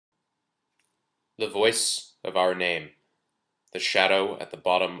The Voice of Our Name, The Shadow at the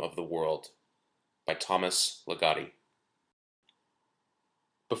Bottom of the World, by Thomas Ligotti.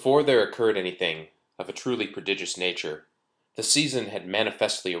 Before there occurred anything of a truly prodigious nature, the season had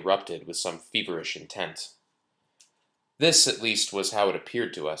manifestly erupted with some feverish intent. This, at least, was how it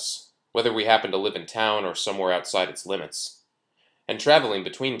appeared to us, whether we happened to live in town or somewhere outside its limits. And traveling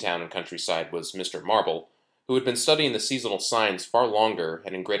between town and countryside was Mr. Marble, who had been studying the seasonal signs far longer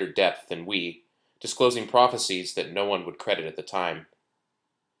and in greater depth than we, disclosing prophecies that no one would credit at the time.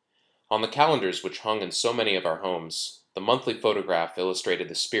 On the calendars which hung in so many of our homes, the monthly photograph illustrated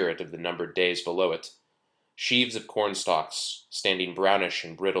the spirit of the numbered days below it. Sheaves of corn stalks, standing brownish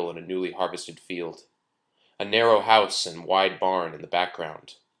and brittle in a newly harvested field. A narrow house and wide barn in the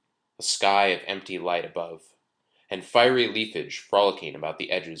background. A sky of empty light above. And fiery leafage frolicking about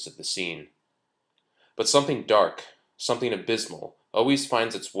the edges of the scene. But something dark, something abysmal, always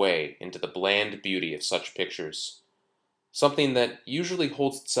finds its way into the bland beauty of such pictures. Something that usually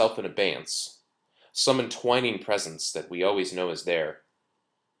holds itself in abeyance. Some entwining presence that we always know is there.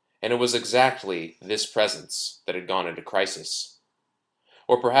 And it was exactly this presence that had gone into crisis.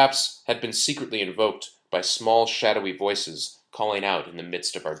 Or perhaps had been secretly invoked by small shadowy voices calling out in the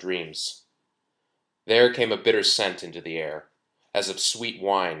midst of our dreams. There came a bitter scent into the air, as of sweet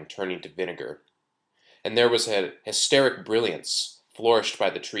wine turning to vinegar. And there was an hysteric brilliance flourished by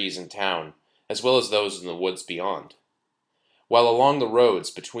the trees in town, as well as those in the woods beyond. While along the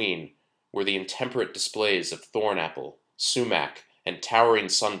roads between were the intemperate displays of thorn-apple, sumac, and towering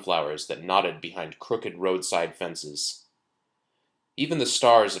sunflowers that nodded behind crooked roadside fences. Even the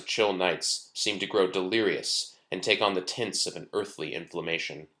stars of chill nights seemed to grow delirious and take on the tints of an earthly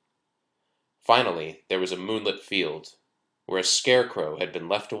inflammation. Finally, there was a moonlit field, where a scarecrow had been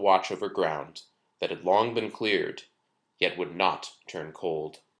left to watch over ground that had long been cleared, yet would not turn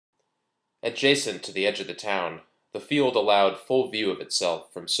cold. Adjacent to the edge of the town, the field allowed full view of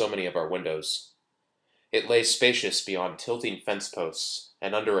itself from so many of our windows. It lay spacious beyond tilting fence posts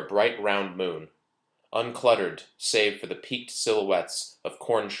and under a bright round moon, uncluttered save for the peaked silhouettes of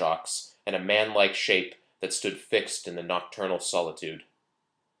corn shocks and a man-like shape that stood fixed in the nocturnal solitude.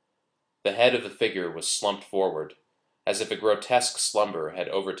 The head of the figure was slumped forward, as if a grotesque slumber had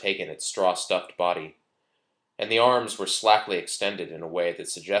overtaken its straw-stuffed body, and the arms were slackly extended in a way that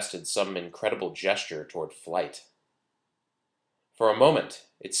suggested some incredible gesture toward flight. For a moment,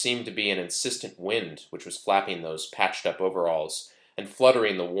 it seemed to be an insistent wind which was flapping those patched-up overalls and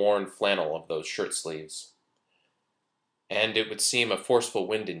fluttering the worn flannel of those shirt-sleeves. And it would seem a forceful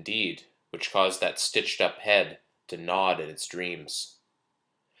wind indeed, which caused that stitched-up head to nod in its dreams.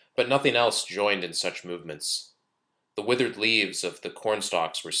 But nothing else joined in such movements. The withered leaves of the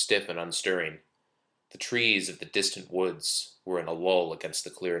cornstalks were stiff and unstirring. The trees of the distant woods were in a lull against the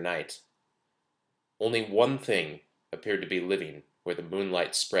clear night. Only one thing appeared to be living where the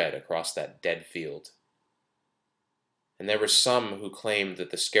moonlight spread across that dead field. And there were some who claimed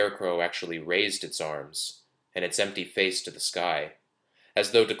that the scarecrow actually raised its arms and its empty face to the sky,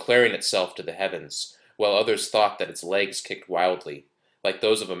 as though declaring itself to the heavens, while others thought that its legs kicked wildly, like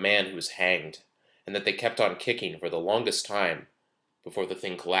those of a man who was hanged, and that they kept on kicking for the longest time before the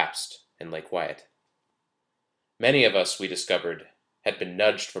thing collapsed and lay quiet. Many of us, we discovered, had been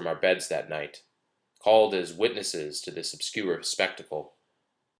nudged from our beds that night, called as witnesses to this obscure spectacle.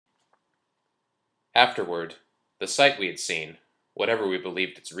 Afterward, the sight we had seen, whatever we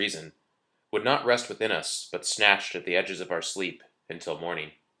believed its reason, would not rest within us, but snatched at the edges of our sleep until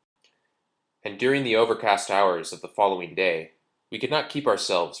morning. And during the overcast hours of the following day, we could not keep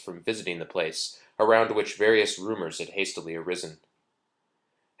ourselves from visiting the place around which various rumors had hastily arisen.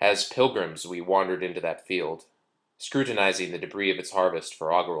 As pilgrims we wandered into that field, scrutinizing the debris of its harvest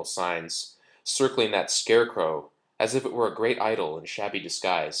for augural signs, circling that scarecrow as if it were a great idol in shabby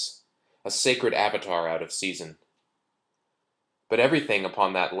disguise, a sacred avatar out of season. But everything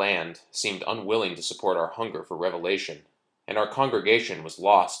upon that land seemed unwilling to support our hunger for revelation, and our congregation was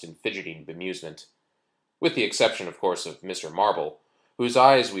lost in fidgeting bemusement, with the exception, of course, of Mr. Marble, whose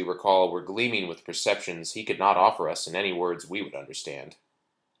eyes, we recall, were gleaming with perceptions he could not offer us in any words we would understand.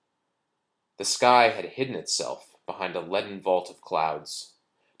 The sky had hidden itself behind a leaden vault of clouds,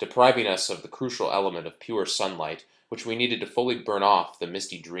 depriving us of the crucial element of pure sunlight which we needed to fully burn off the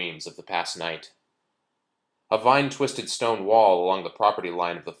misty dreams of the past night. A vine-twisted stone wall along the property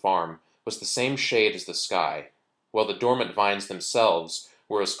line of the farm was the same shade as the sky, while the dormant vines themselves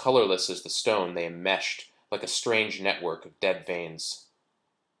were as colorless as the stone they enmeshed like a strange network of dead veins.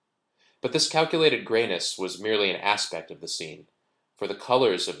 But this calculated grayness was merely an aspect of the scene, for the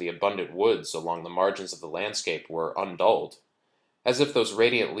colors of the abundant woods along the margins of the landscape were undulled, as if those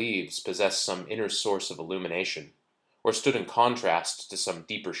radiant leaves possessed some inner source of illumination, or stood in contrast to some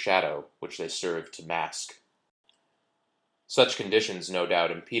deeper shadow which they served to mask. Such conditions no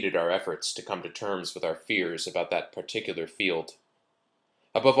doubt impeded our efforts to come to terms with our fears about that particular field.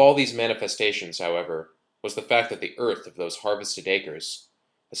 Above all these manifestations, however, was the fact that the earth of those harvested acres,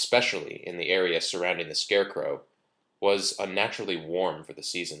 especially in the area surrounding the scarecrow, was unnaturally warm for the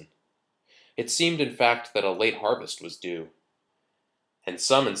season. It seemed, in fact, that a late harvest was due, and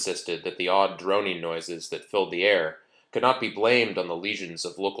some insisted that the odd droning noises that filled the air could not be blamed on the legions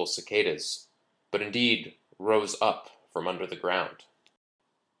of local cicadas, but indeed rose up from under the ground.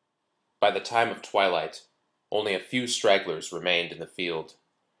 By the time of twilight, only a few stragglers remained in the field,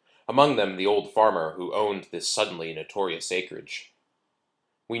 among them the old farmer who owned this suddenly notorious acreage.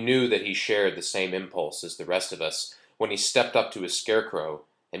 We knew that he shared the same impulse as the rest of us when he stepped up to his scarecrow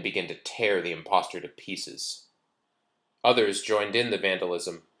and began to tear the impostor to pieces. Others joined in the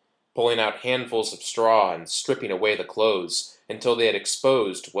vandalism, pulling out handfuls of straw and stripping away the clothes until they had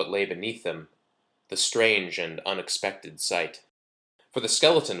exposed what lay beneath them, the strange and unexpected sight. For the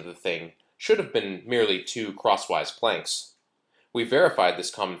skeleton of the thing should have been merely two crosswise planks. We verified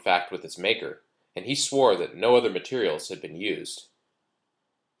this common fact with its maker, and he swore that no other materials had been used.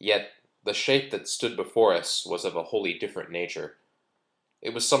 Yet the shape that stood before us was of a wholly different nature.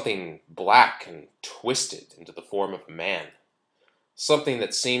 It was something black and twisted into the form of a man, something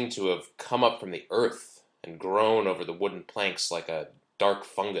that seemed to have come up from the earth and grown over the wooden planks like a dark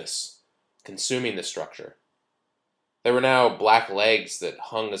fungus, consuming the structure. There were now black legs that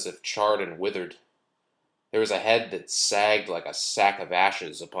hung as if charred and withered. There was a head that sagged like a sack of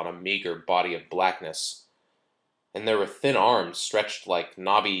ashes upon a meager body of blackness, and there were thin arms stretched like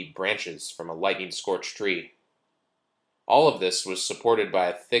knobby branches from a lightning-scorched tree. All of this was supported by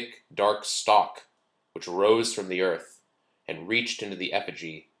a thick, dark stalk, which rose from the earth and reached into the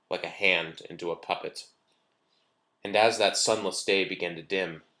effigy like a hand into a puppet. And as that sunless day began to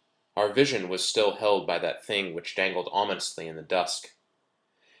dim, our vision was still held by that thing which dangled ominously in the dusk.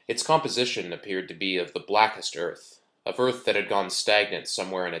 Its composition appeared to be of the blackest earth, of earth that had gone stagnant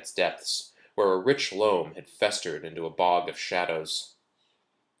somewhere in its depths, where a rich loam had festered into a bog of shadows.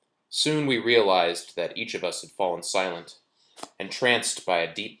 Soon we realized that each of us had fallen silent, entranced by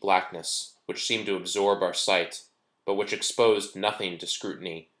a deep blackness which seemed to absorb our sight, but which exposed nothing to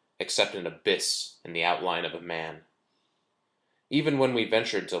scrutiny except an abyss in the outline of a man. Even when we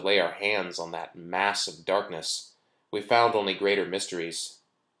ventured to lay our hands on that mass of darkness, we found only greater mysteries,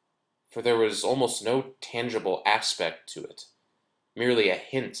 for there was almost no tangible aspect to it, merely a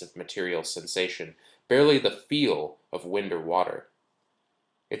hint of material sensation, barely the feel of wind or water.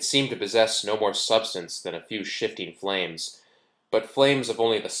 It seemed to possess no more substance than a few shifting flames, but flames of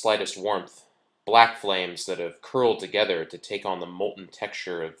only the slightest warmth, black flames that have curled together to take on the molten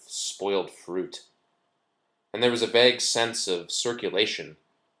texture of spoiled fruit. And there was a vague sense of circulation,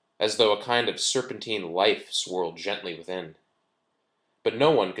 as though a kind of serpentine life swirled gently within. But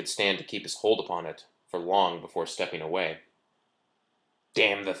no one could stand to keep his hold upon it for long before stepping away.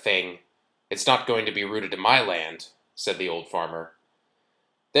 "Damn the thing! It's not going to be rooted in my land," said the old farmer.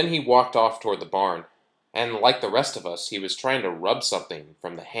 Then he walked off toward the barn, and like the rest of us, he was trying to rub something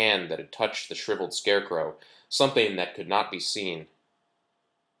from the hand that had touched the shriveled scarecrow, something that could not be seen.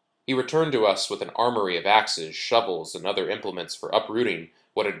 He returned to us with an armory of axes, shovels, and other implements for uprooting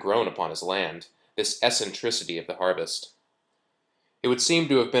what had grown upon his land, this eccentricity of the harvest. It would seem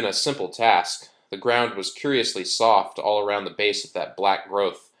to have been a simple task. The ground was curiously soft all around the base of that black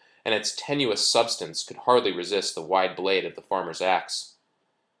growth, and its tenuous substance could hardly resist the wide blade of the farmer's axe.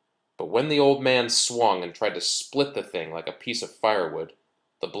 But when the old man swung and tried to split the thing like a piece of firewood,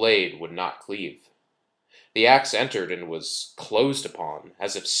 the blade would not cleave. The axe entered and was closed upon,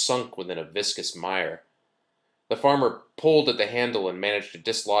 as if sunk within a viscous mire. The farmer pulled at the handle and managed to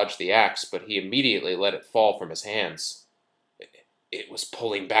dislodge the axe, but he immediately let it fall from his hands. "It was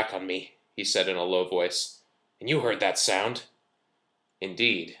pulling back on me," he said in a low voice. "And you heard that sound?"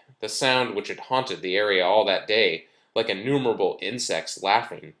 Indeed, the sound which had haunted the area all that day, like innumerable insects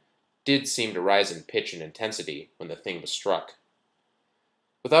laughing, did seem to rise in pitch and intensity when the thing was struck.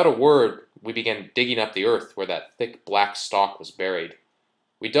 Without a word, we began digging up the earth where that thick black stalk was buried.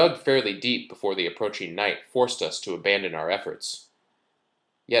 We dug fairly deep before the approaching night forced us to abandon our efforts.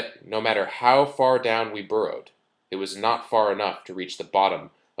 Yet, no matter how far down we burrowed, it was not far enough to reach the bottom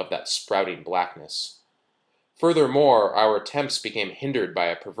of that sprouting blackness. Furthermore, our attempts became hindered by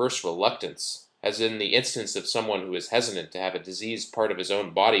a perverse reluctance, as in the instance of someone who is hesitant to have a diseased part of his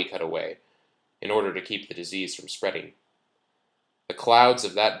own body cut away, in order to keep the disease from spreading. The clouds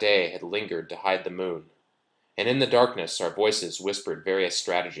of that day had lingered to hide the moon, and in the darkness our voices whispered various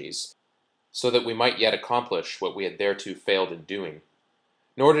strategies, so that we might yet accomplish what we had thereto failed in doing.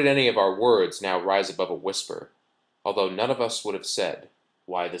 Nor did any of our words now rise above a whisper, although none of us would have said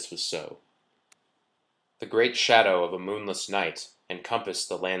why this was so. The great shadow of a moonless night encompassed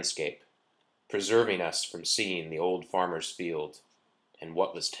the landscape, preserving us from seeing the old farmer's field, and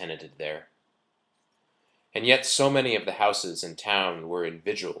what was tenanted there. And yet so many of the houses in town were in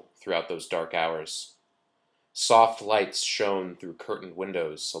vigil throughout those dark hours. Soft lights shone through curtained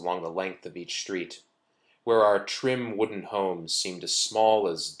windows along the length of each street, where our trim wooden homes seemed as small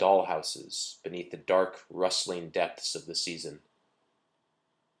as doll-houses beneath the dark, rustling depths of the season.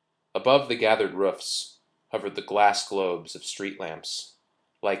 Above the gathered roofs hovered the glass globes of street lamps,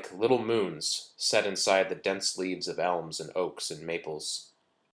 like little moons set inside the dense leaves of elms and oaks and maples.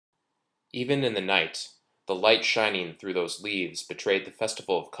 Even in the night, the light shining through those leaves betrayed the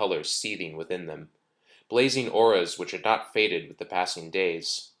festival of colors seething within them, blazing auras which had not faded with the passing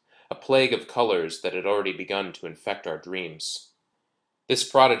days, a plague of colors that had already begun to infect our dreams. This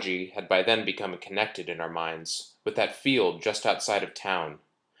prodigy had by then become connected in our minds with that field just outside of town,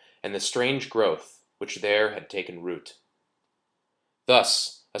 and the strange growth which there had taken root.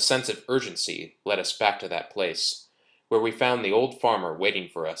 Thus, a sense of urgency led us back to that place, where we found the old farmer waiting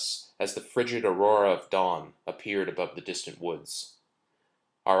for us as the frigid aurora of dawn appeared above the distant woods.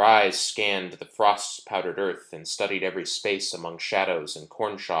 Our eyes scanned the frost-powdered earth and studied every space among shadows and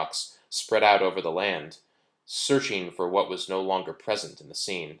corn shocks spread out over the land, searching for what was no longer present in the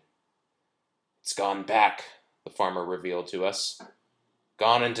scene. "It's gone back," the farmer revealed to us.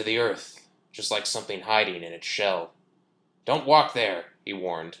 "Gone into the earth, just like something hiding in its shell. Don't walk there," he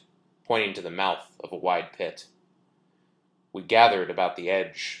warned, pointing to the mouth of a wide pit. We gathered about the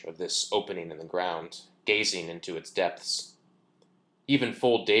edge of this opening in the ground, gazing into its depths. Even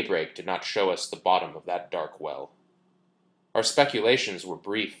full daybreak did not show us the bottom of that dark well. Our speculations were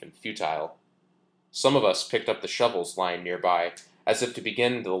brief and futile. Some of us picked up the shovels lying nearby, as if to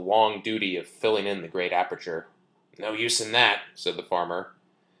begin the long duty of filling in the great aperture. "No use in that," said the farmer.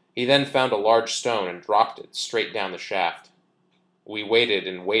 He then found a large stone and dropped it straight down the shaft. We waited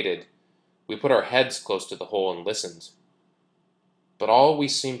and waited. We put our heads close to the hole and listened. But all we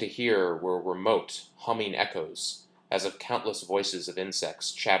seemed to hear were remote, humming echoes, as of countless voices of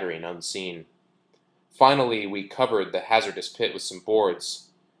insects chattering unseen. Finally, we covered the hazardous pit with some boards,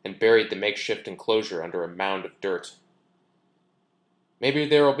 and buried the makeshift enclosure under a mound of dirt. "Maybe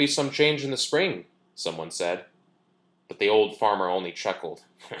there will be some change in the spring," someone said. But the old farmer only chuckled.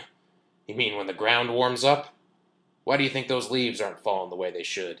 "You mean when the ground warms up? Why do you think those leaves aren't falling the way they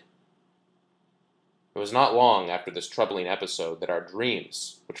should?" It was not long after this troubling episode that our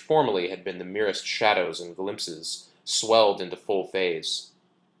dreams, which formerly had been the merest shadows and glimpses, swelled into full phase.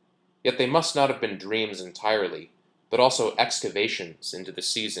 Yet they must not have been dreams entirely, but also excavations into the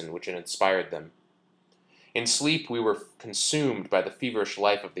season which had inspired them. In sleep we were consumed by the feverish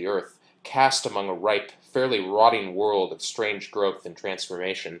life of the earth, cast among a ripe, fairly rotting world of strange growth and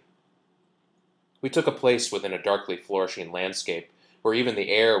transformation. We took a place within a darkly flourishing landscape, where even the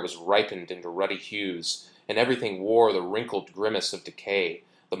air was ripened into ruddy hues, and everything wore the wrinkled grimace of decay,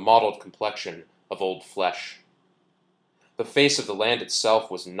 the mottled complexion of old flesh. The face of the land itself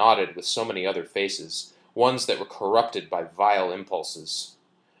was knotted with so many other faces, ones that were corrupted by vile impulses.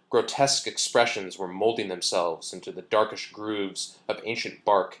 Grotesque expressions were molding themselves into the darkish grooves of ancient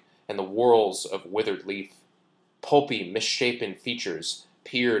bark and the whorls of withered leaf. Pulpy, misshapen features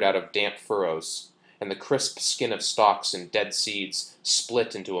peered out of damp furrows, and the crisp skin of stalks and dead seeds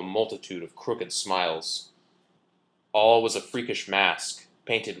split into a multitude of crooked smiles. All was a freakish mask,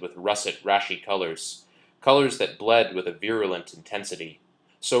 painted with russet, rashy colors, colors that bled with a virulent intensity,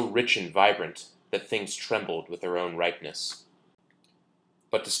 so rich and vibrant that things trembled with their own ripeness.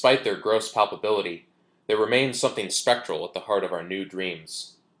 But despite their gross palpability, there remained something spectral at the heart of our new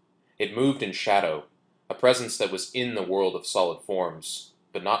dreams. It moved in shadow, a presence that was in the world of solid forms,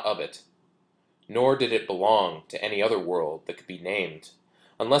 but not of it. Nor did it belong to any other world that could be named,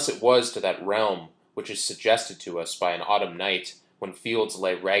 unless it was to that realm which is suggested to us by an autumn night when fields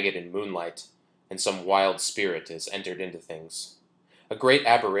lay ragged in moonlight, and some wild spirit has entered into things. A great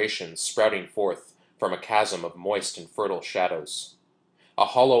aberration sprouting forth from a chasm of moist and fertile shadows. A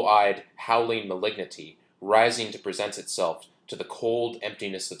hollow-eyed, howling malignity rising to present itself to the cold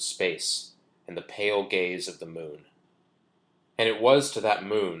emptiness of space and the pale gaze of the moon. And it was to that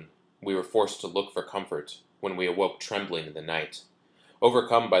moon we were forced to look for comfort when we awoke trembling in the night,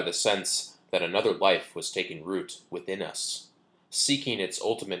 overcome by the sense that another life was taking root within us, seeking its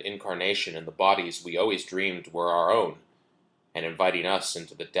ultimate incarnation in the bodies we always dreamed were our own, and inviting us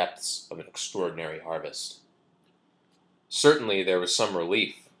into the depths of an extraordinary harvest. Certainly there was some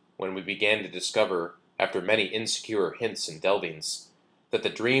relief when we began to discover, after many insecure hints and delvings, that the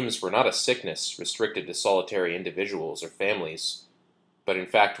dreams were not a sickness restricted to solitary individuals or families, but in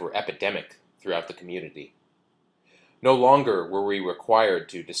fact were epidemic throughout the community. No longer were we required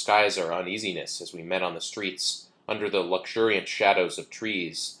to disguise our uneasiness as we met on the streets under the luxuriant shadows of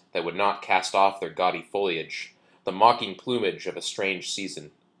trees that would not cast off their gaudy foliage, the mocking plumage of a strange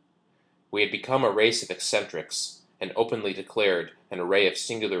season. We had become a race of eccentrics, and openly declared an array of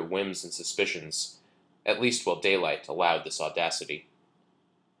singular whims and suspicions, at least while daylight allowed this audacity.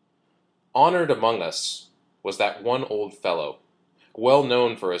 Honored among us was that one old fellow, well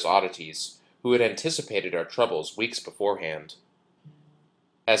known for his oddities, who had anticipated our troubles weeks beforehand.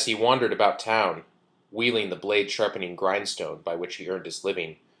 As he wandered about town, wheeling the blade-sharpening grindstone by which he earned his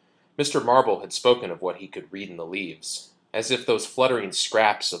living, Mr. Marble had spoken of what he could read in the leaves, as if those fluttering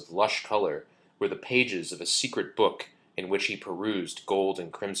scraps of lush color were the pages of a secret book in which he perused gold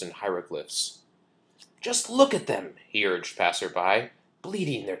and crimson hieroglyphs. "Just look at them," he urged passer-by,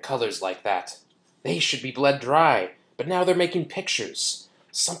 "bleeding their colors like that. They should be bled dry, but now they're making pictures.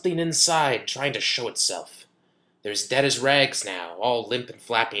 Something inside trying to show itself. They're as dead as rags now, all limp and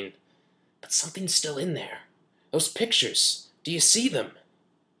flapping. But something's still in there. Those pictures, do you see them?"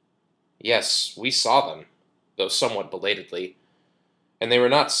 Yes, we saw them, though somewhat belatedly. And they were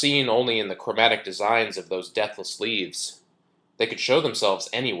not seen only in the chromatic designs of those deathless leaves. They could show themselves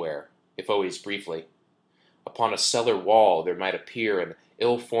anywhere, if always briefly. Upon a cellar wall there might appear an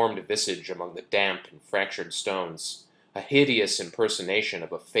ill-formed visage among the damp and fractured stones, a hideous impersonation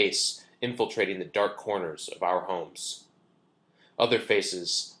of a face infiltrating the dark corners of our homes. Other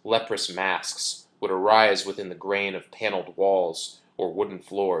faces, leprous masks, would arise within the grain of paneled walls or wooden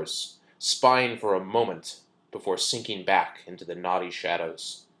floors, spying for a moment before sinking back into the naughty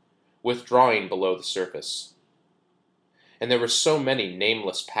shadows, withdrawing below the surface. And there were so many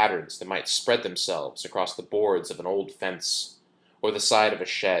nameless patterns that might spread themselves across the boards of an old fence, or the side of a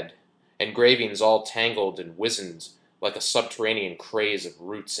shed, engravings all tangled and wizened like a subterranean craze of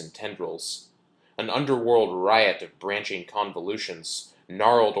roots and tendrils, an underworld riot of branching convolutions,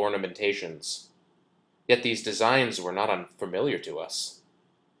 gnarled ornamentations. Yet these designs were not unfamiliar to us,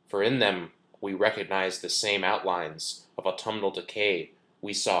 for in them we recognized the same outlines of autumnal decay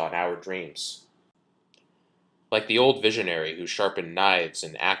we saw in our dreams. Like the old visionary who sharpened knives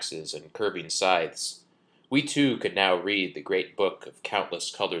and axes and curving scythes, we too could now read the great book of countless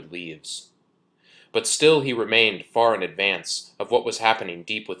colored leaves. But still he remained far in advance of what was happening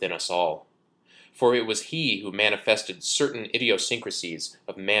deep within us all, for it was he who manifested certain idiosyncrasies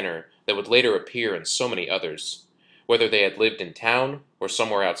of manner that would later appear in so many others, whether they had lived in town or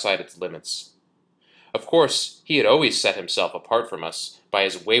somewhere outside its limits. Of course, he had always set himself apart from us by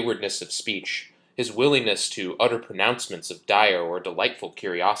his waywardness of speech, his willingness to utter pronouncements of dire or delightful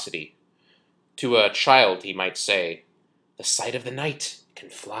curiosity. To a child he might say, "The sight of the night can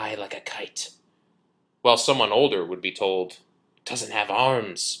fly like a kite," while someone older would be told, "It doesn't have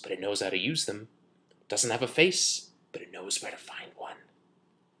arms, but it knows how to use them. It doesn't have a face, but it knows where to find one."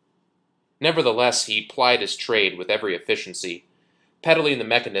 Nevertheless, he plied his trade with every efficiency, pedaling the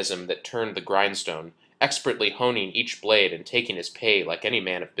mechanism that turned the grindstone, expertly honing each blade and taking his pay like any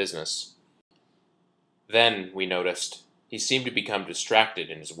man of business. Then, we noticed, he seemed to become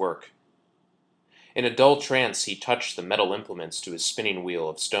distracted in his work. In a dull trance he touched the metal implements to his spinning wheel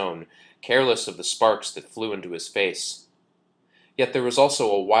of stone, careless of the sparks that flew into his face. Yet there was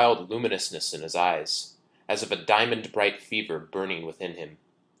also a wild luminousness in his eyes, as of a diamond-bright fever burning within him.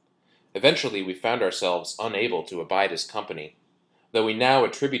 Eventually we found ourselves unable to abide his company, though we now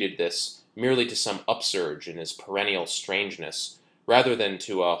attributed this merely to some upsurge in his perennial strangeness, rather than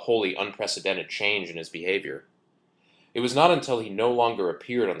to a wholly unprecedented change in his behavior. It was not until he no longer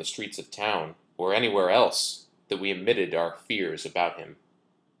appeared on the streets of town, or anywhere else, that we admitted our fears about him.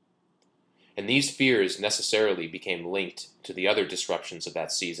 And these fears necessarily became linked to the other disruptions of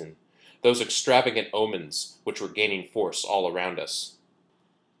that season, those extravagant omens which were gaining force all around us.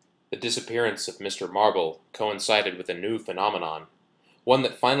 The disappearance of Mr. Marble coincided with a new phenomenon, one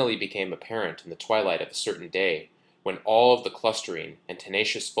that finally became apparent in the twilight of a certain day, when all of the clustering and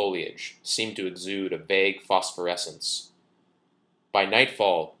tenacious foliage seemed to exude a vague phosphorescence. By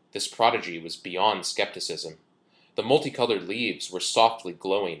nightfall, this prodigy was beyond skepticism. The multicolored leaves were softly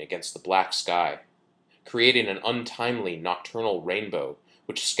glowing against the black sky, creating an untimely nocturnal rainbow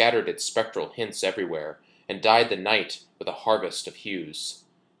which scattered its spectral hints everywhere and dyed the night with a harvest of hues: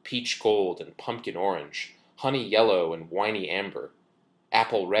 peach gold and pumpkin orange, honey yellow and winey amber,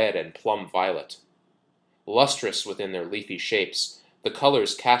 apple red and plum violet. Lustrous within their leafy shapes, the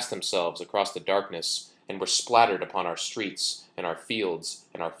colors cast themselves across the darkness and were splattered upon our streets and our fields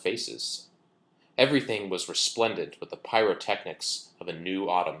and our faces. Everything was resplendent with the pyrotechnics of a new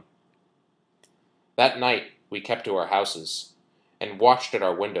autumn. That night we kept to our houses, and watched at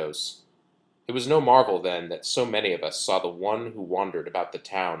our windows. It was no marvel then that so many of us saw the one who wandered about the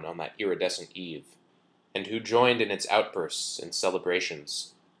town on that iridescent eve, and who joined in its outbursts and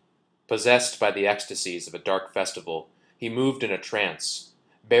celebrations. Possessed by the ecstasies of a dark festival, he moved in a trance,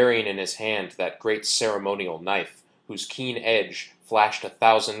 bearing in his hand that great ceremonial knife whose keen edge flashed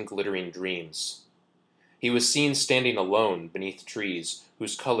 1,000 glittering dreams. He was seen standing alone beneath trees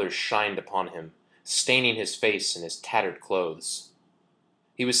whose colors shined upon him, staining his face and his tattered clothes.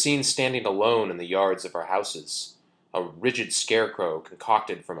 He was seen standing alone in the yards of our houses, a rigid scarecrow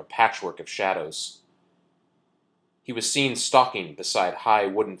concocted from a patchwork of shadows. He was seen stalking beside high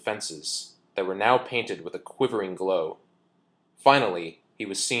wooden fences that were now painted with a quivering glow. Finally, he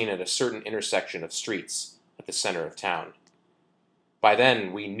was seen at a certain intersection of streets at the center of town. By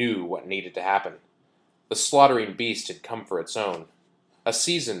then, we knew what needed to happen. The slaughtering beast had come for its own. A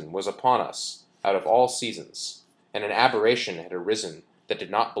season was upon us, out of all seasons, and an aberration had arisen that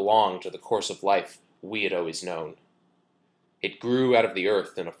did not belong to the course of life we had always known. It grew out of the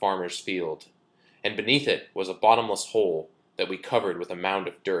earth in a farmer's field, and beneath it was a bottomless hole that we covered with a mound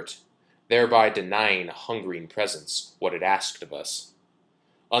of dirt, thereby denying a hungering presence what it asked of us.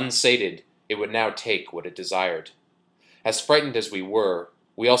 Unsated, it would now take what it desired. As frightened as we were,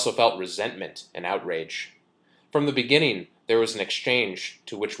 we also felt resentment and outrage. From the beginning, there was an exchange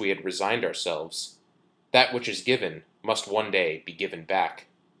to which we had resigned ourselves. That which is given must one day be given back.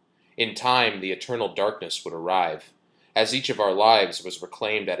 In time, the eternal darkness would arrive, as each of our lives was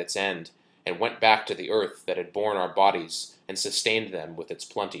reclaimed at its end, and went back to the earth that had borne our bodies and sustained them with its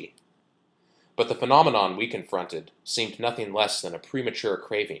plenty. But the phenomenon we confronted seemed nothing less than a premature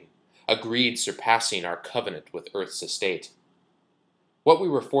craving, a greed surpassing our covenant with earth's estate. What we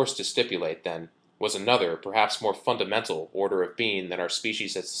were forced to stipulate, then, was another, perhaps more fundamental, order of being than our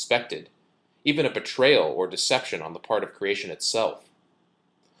species had suspected, even a betrayal or deception on the part of creation itself.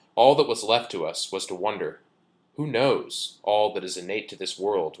 All that was left to us was to wonder, who knows all that is innate to this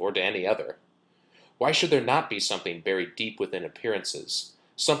world or to any other? Why should there not be something buried deep within appearances,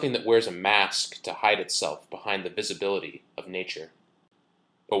 something that wears a mask to hide itself behind the visibility of nature?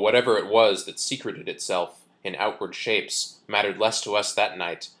 But whatever it was that secreted itself in outward shapes mattered less to us that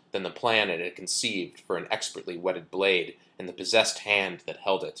night than the plan it had conceived for an expertly whetted blade in the possessed hand that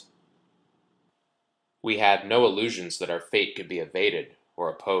held it. We had no illusions that our fate could be evaded or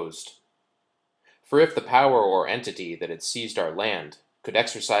opposed. For if the power or entity that had seized our land could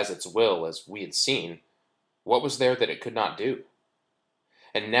exercise its will as we had seen, what was there that it could not do?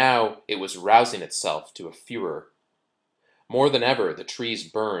 And now it was rousing itself to a furor. More than ever the trees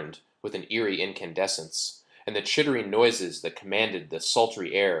burned with an eerie incandescence, and the chittering noises that commanded the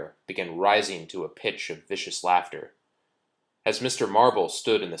sultry air began rising to a pitch of vicious laughter. As Mr. Marble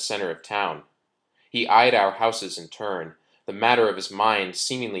stood in the center of town, he eyed our houses in turn, the matter of his mind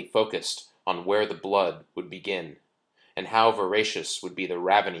seemingly focused on where the blood would begin, and how voracious would be the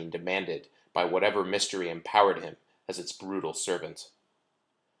ravening demanded by whatever mystery empowered him as its brutal servant.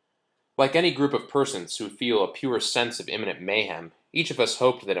 Like any group of persons who feel a pure sense of imminent mayhem, each of us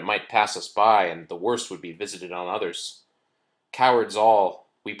hoped that it might pass us by and the worst would be visited on others. Cowards all,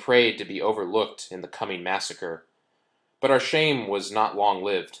 we prayed to be overlooked in the coming massacre. But our shame was not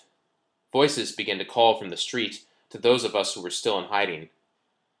long-lived. Voices began to call from the street to those of us who were still in hiding.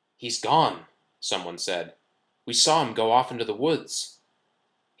 "He's gone," someone said. "We saw him go off into the woods."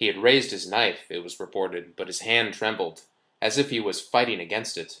 He had raised his knife, it was reported, but his hand trembled, as if he was fighting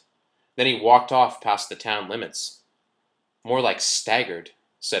against it. Then he walked off past the town limits. "More like staggered,"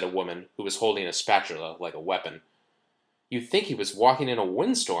 said a woman who was holding a spatula like a weapon. "You'd think he was walking in a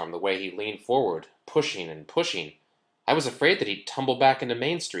windstorm the way he leaned forward, pushing and pushing. I was afraid that he'd tumble back into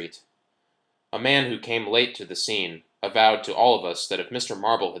Main Street." A man who came late to the scene avowed to all of us that if Mr.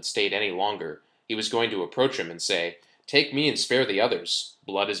 Marble had stayed any longer, he was going to approach him and say, "Take me and spare the others.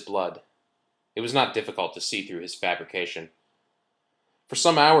 Blood is blood." It was not difficult to see through his fabrication. For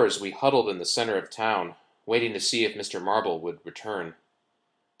some hours we huddled in the center of town, waiting to see if Mr. Marble would return.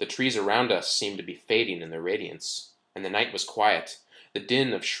 The trees around us seemed to be fading in their radiance, and the night was quiet, the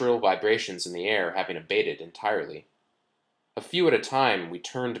din of shrill vibrations in the air having abated entirely. A few at a time we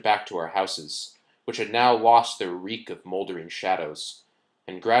turned back to our houses, which had now lost their reek of moldering shadows,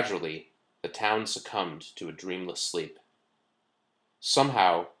 and gradually the town succumbed to a dreamless sleep.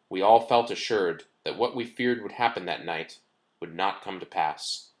 Somehow we all felt assured that what we feared would happen that night would not come to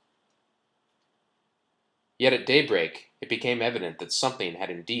pass. Yet at daybreak it became evident that something had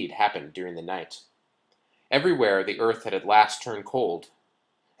indeed happened during the night. Everywhere the earth had at last turned cold,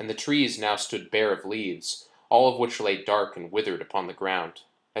 and the trees now stood bare of leaves, all of which lay dark and withered upon the ground,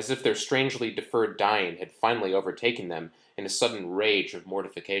 as if their strangely deferred dying had finally overtaken them in a sudden rage of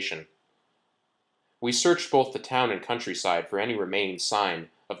mortification. We searched both the town and countryside for any remaining sign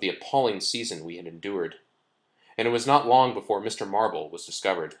of the appalling season we had endured, and it was not long before Mr. Marble was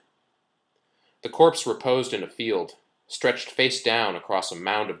discovered. The corpse reposed in a field, stretched face down across a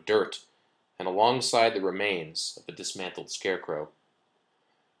mound of dirt, and alongside the remains of a dismantled scarecrow.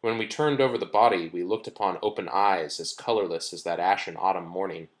 When we turned over the body, we looked upon open eyes as colorless as that ashen autumn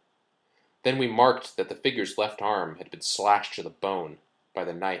morning. Then we marked that the figure's left arm had been slashed to the bone by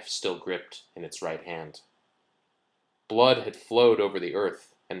the knife still gripped in its right hand. Blood had flowed over the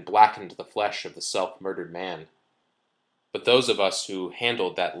earth and blackened the flesh of the self-murdered man. But those of us who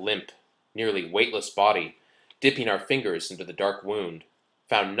handled that limp, nearly weightless body, dipping our fingers into the dark wound,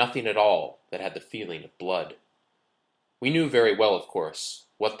 found nothing at all that had the feeling of blood. We knew very well, of course,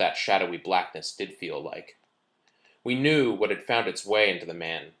 what that shadowy blackness did feel like. We knew what had found its way into the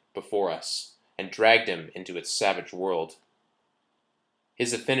man before us and dragged him into its savage world.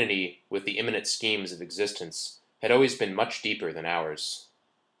 His affinity with the imminent schemes of existence had always been much deeper than ours,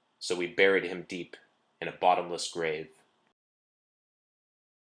 so we buried him deep in a bottomless grave.